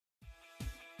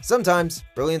Sometimes,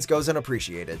 brilliance goes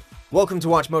unappreciated. Welcome to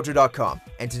WatchMojo.com,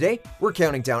 and today, we're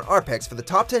counting down our picks for the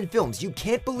top 10 films you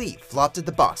can't believe flopped at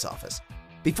the box office.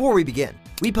 Before we begin,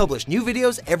 we publish new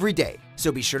videos every day,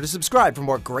 so be sure to subscribe for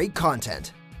more great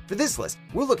content. For this list,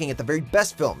 we're looking at the very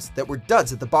best films that were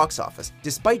duds at the box office,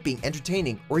 despite being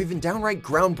entertaining or even downright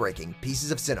groundbreaking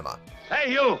pieces of cinema.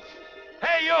 Hey you!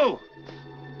 Hey you!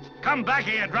 Come back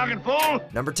here, drunken fool!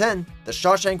 Number 10, The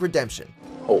Shawshank Redemption.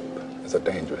 Hope is a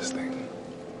dangerous thing.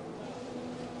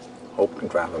 Hope can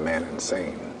drive a man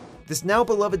insane. This now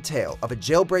beloved tale of a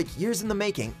jailbreak years in the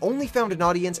making only found an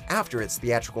audience after its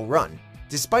theatrical run.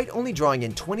 Despite only drawing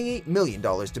in $28 million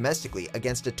domestically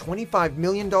against a $25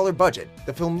 million budget,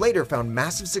 the film later found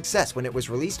massive success when it was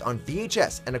released on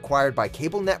VHS and acquired by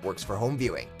cable networks for home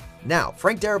viewing. Now,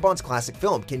 Frank Darabont's classic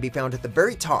film can be found at the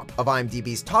very top of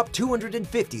IMDb's top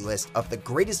 250 list of the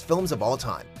greatest films of all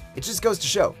time. It just goes to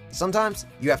show, sometimes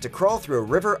you have to crawl through a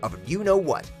river of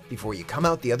you-know-what before you come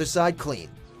out the other side clean.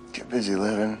 Get busy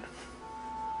living,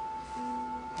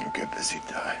 or get busy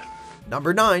dying.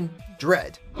 Number 9,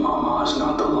 Dredd. Law is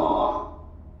not the law.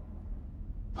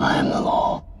 I am the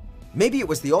law. Maybe it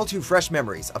was the all-too-fresh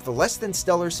memories of the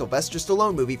less-than-stellar Sylvester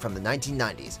Stallone movie from the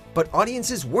 1990s, but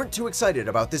audiences weren't too excited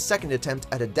about this second attempt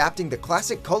at adapting the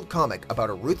classic cult comic about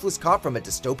a ruthless cop from a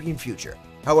dystopian future.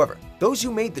 However, those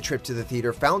who made the trip to the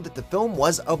theater found that the film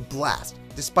was a blast,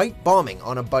 despite bombing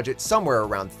on a budget somewhere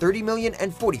around $30 million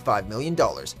and $45 million.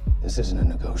 This isn't a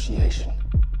negotiation.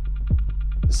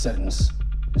 The sentence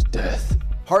is death.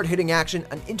 Hard-hitting action,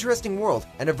 an interesting world,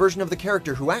 and a version of the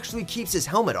character who actually keeps his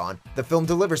helmet on, the film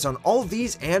delivers on all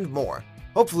these and more.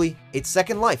 Hopefully, its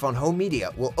second life on home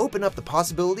media will open up the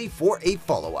possibility for a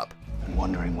follow-up. I'm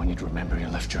wondering when you'd remember you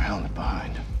left your helmet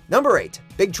behind. Number 8,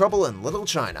 Big Trouble in Little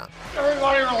China.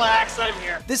 Everybody relax, I'm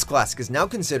here. This classic is now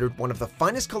considered one of the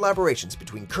finest collaborations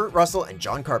between Kurt Russell and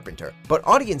John Carpenter, but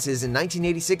audiences in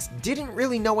 1986 didn't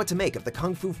really know what to make of the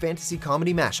kung fu fantasy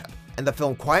comedy mashup, and the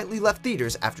film quietly left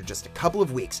theaters after just a couple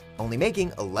of weeks, only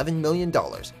making $11 million.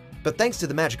 But thanks to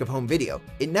the magic of home video,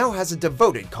 it now has a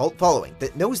devoted cult following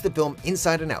that knows the film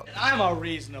inside and out. I'm a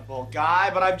reasonable guy,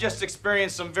 but I've just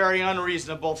experienced some very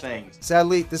unreasonable things.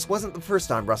 Sadly, this wasn't the first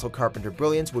time Russell Carpenter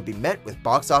brilliance would be met with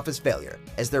box office failure,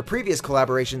 as their previous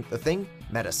collaboration, The Thing,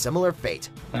 met a similar fate.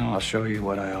 Now I'll show you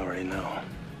what I already know.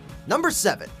 Number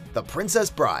 7, The Princess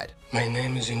Bride. My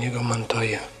name is Inigo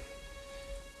Montoya.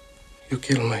 You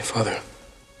killed my father.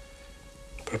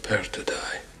 Prepare to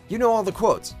die. You know all the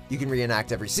quotes, you can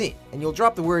reenact every scene, and you'll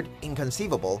drop the word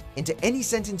inconceivable into any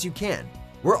sentence you can.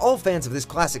 We're all fans of this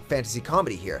classic fantasy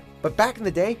comedy here, but back in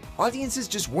the day, audiences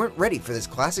just weren't ready for this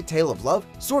classic tale of love,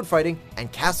 sword fighting, and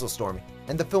castle storming,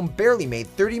 and the film barely made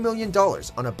 $30 million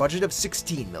on a budget of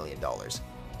 $16 million.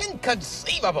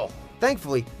 Inconceivable!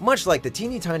 Thankfully, much like the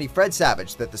teeny tiny Fred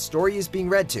Savage that the story is being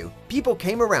read to, people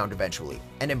came around eventually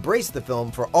and embraced the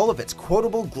film for all of its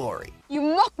quotable glory. You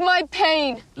mock my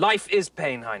pain! Life is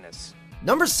pain, Highness.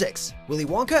 Number 6, Willy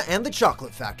Wonka and the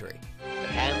Chocolate Factory. The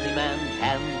Candyman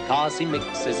can, 'cause he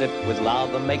mixes it with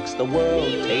love and makes the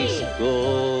world taste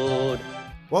good.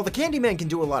 While the Candyman can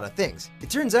do a lot of things,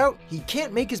 it turns out he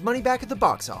can't make his money back at the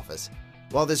box office.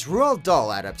 While this Roald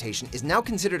Dahl adaptation is now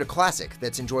considered a classic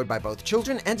that's enjoyed by both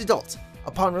children and adults,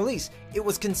 upon release, it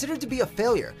was considered to be a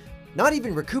failure, not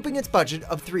even recouping its budget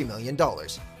of $3 million.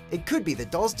 It could be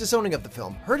that Dahl's disowning of the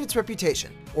film hurt its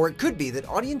reputation, or it could be that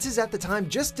audiences at the time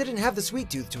just didn't have the sweet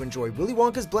tooth to enjoy Willy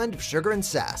Wonka's blend of sugar and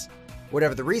sass.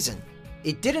 Whatever the reason,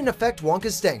 it didn't affect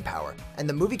Wonka's staying power, and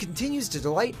the movie continues to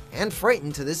delight and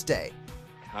frighten to this day.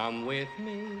 Come with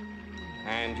me,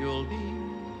 and you'll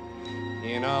be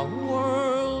in a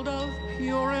world of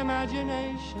pure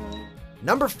imagination.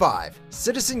 Number 5,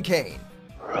 Citizen Kane.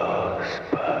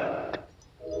 Rosebud.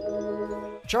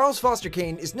 Charles Foster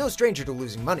Kane is no stranger to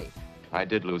losing money. I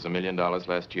did lose $1 million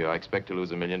last year. I expect to lose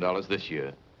 $1 million this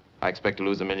year. I expect to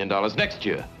lose $1 million next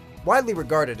year. Widely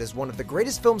regarded as one of the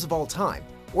greatest films of all time,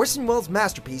 Orson Welles'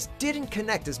 masterpiece didn't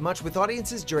connect as much with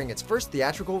audiences during its first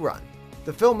theatrical run.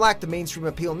 The film lacked the mainstream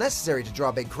appeal necessary to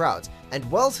draw big crowds, and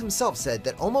Welles himself said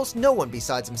that almost no one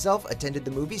besides himself attended the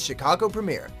movie's Chicago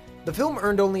premiere. The film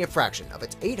earned only a fraction of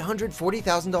its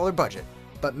 $840,000 budget,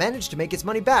 but managed to make its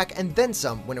money back and then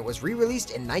some when it was re-released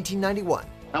in 1991.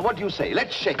 Now what do you say?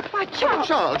 Let's shake. Why, Charles!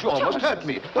 Charles, you almost hurt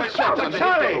me. What's that on the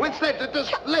hip? What's that to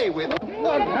just lay with?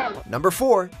 Number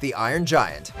 4, The Iron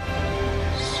Giant.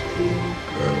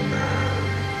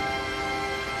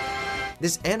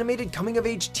 This animated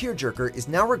coming-of-age tearjerker is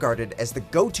now regarded as the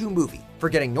go-to movie for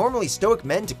getting normally stoic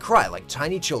men to cry like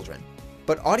tiny children.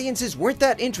 But audiences weren't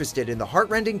that interested in the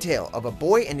heart-rending tale of a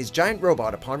boy and his giant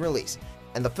robot upon release.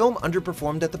 and the film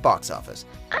underperformed at the box office.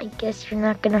 I guess you're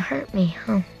not gonna hurt me,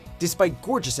 huh? Despite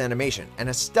gorgeous animation and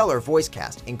a stellar voice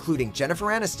cast, including Jennifer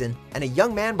Aniston and a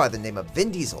young man by the name of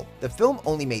Vin Diesel, the film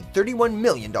only made $31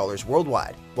 million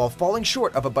worldwide, while falling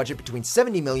short of a budget between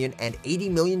 $70 million and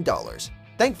 $80 million.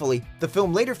 Thankfully, the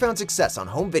film later found success on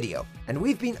home video, and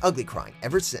we've been ugly crying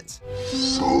ever since.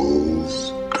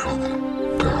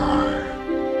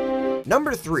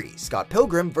 Number 3, Scott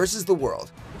Pilgrim vs. the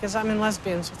World. Because I'm in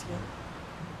Lesbians with you.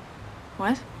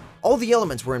 What? All the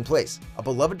elements were in place: a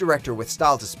beloved director with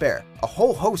style to spare, a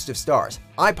whole host of stars,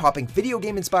 eye-popping video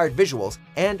game-inspired visuals,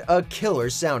 and a killer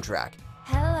soundtrack.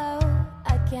 Hello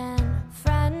again,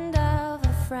 friend of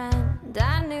a friend,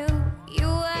 I knew you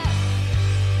were.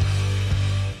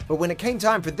 But when it came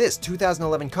time for this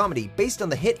 2011 comedy based on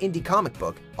the hit indie comic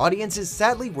book, audiences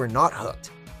sadly were not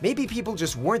hooked. Maybe people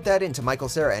just weren't that into Michael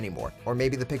Cera anymore, or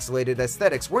maybe the pixelated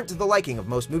aesthetics weren't to the liking of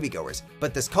most moviegoers,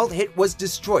 but this cult hit was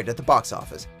destroyed at the box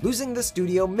office, losing the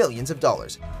studio millions of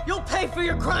dollars. You'll pay for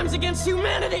your crimes against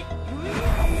humanity!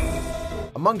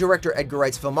 Among director Edgar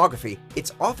Wright's filmography,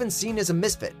 it's often seen as a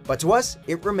misfit, but to us,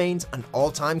 it remains an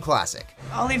all-time classic.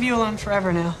 I'll leave you alone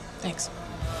forever now. Thanks.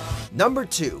 Number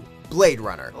 2, Blade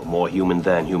Runner. More human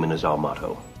than human is our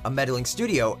motto. A meddling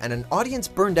studio and an audience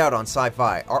burned out on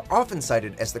sci-fi are often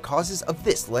cited as the causes of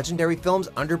this legendary film's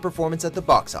underperformance at the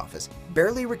box office,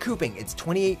 barely recouping its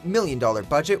 $28 million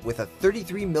budget with a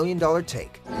 $33 million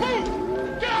take.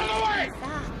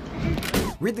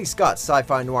 Ridley Scott's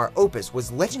sci-fi noir opus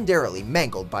was legendarily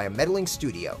mangled by a meddling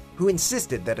studio, who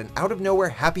insisted that an out-of-nowhere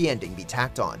happy ending be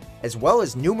tacked on, as well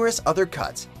as numerous other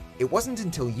cuts. It wasn't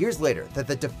until years later that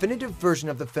the definitive version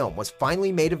of the film was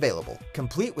finally made available,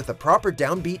 complete with a proper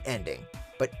downbeat ending.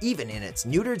 But even in its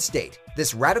neutered state,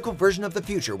 this radical version of the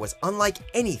future was unlike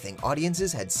anything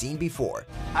audiences had seen before.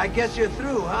 I guess you're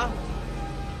through, huh?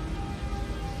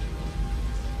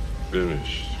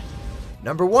 Finished.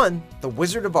 Number 1, The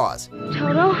Wizard of Oz.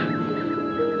 Toto?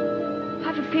 I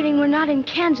have a feeling we're not in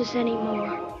Kansas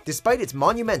anymore. Despite its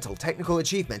monumental technical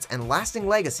achievements and lasting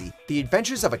legacy, the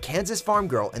adventures of a Kansas farm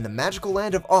girl in the magical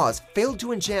land of Oz failed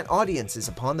to enchant audiences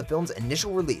upon the film's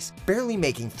initial release, barely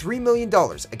making $3 million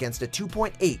against a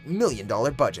 $2.8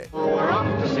 million budget. We're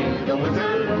off to see the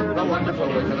wizard, the wonderful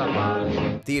Wizard of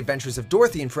Oz. The Adventures of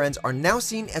Dorothy and Friends are now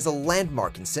seen as a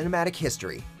landmark in cinematic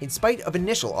history, in spite of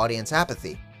initial audience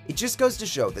apathy. It just goes to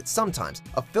show that sometimes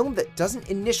a film that doesn't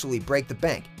initially break the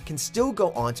bank can still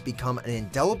go on to become an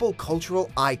indelible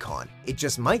cultural icon. It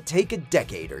just might take a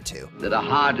decade or two. That a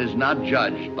heart is not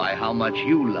judged by how much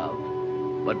you love,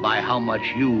 but by how much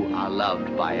you are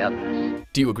loved by others.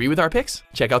 Do you agree with our picks?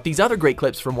 Check out these other great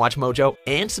clips from WatchMojo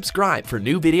and subscribe for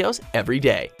new videos every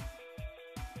day.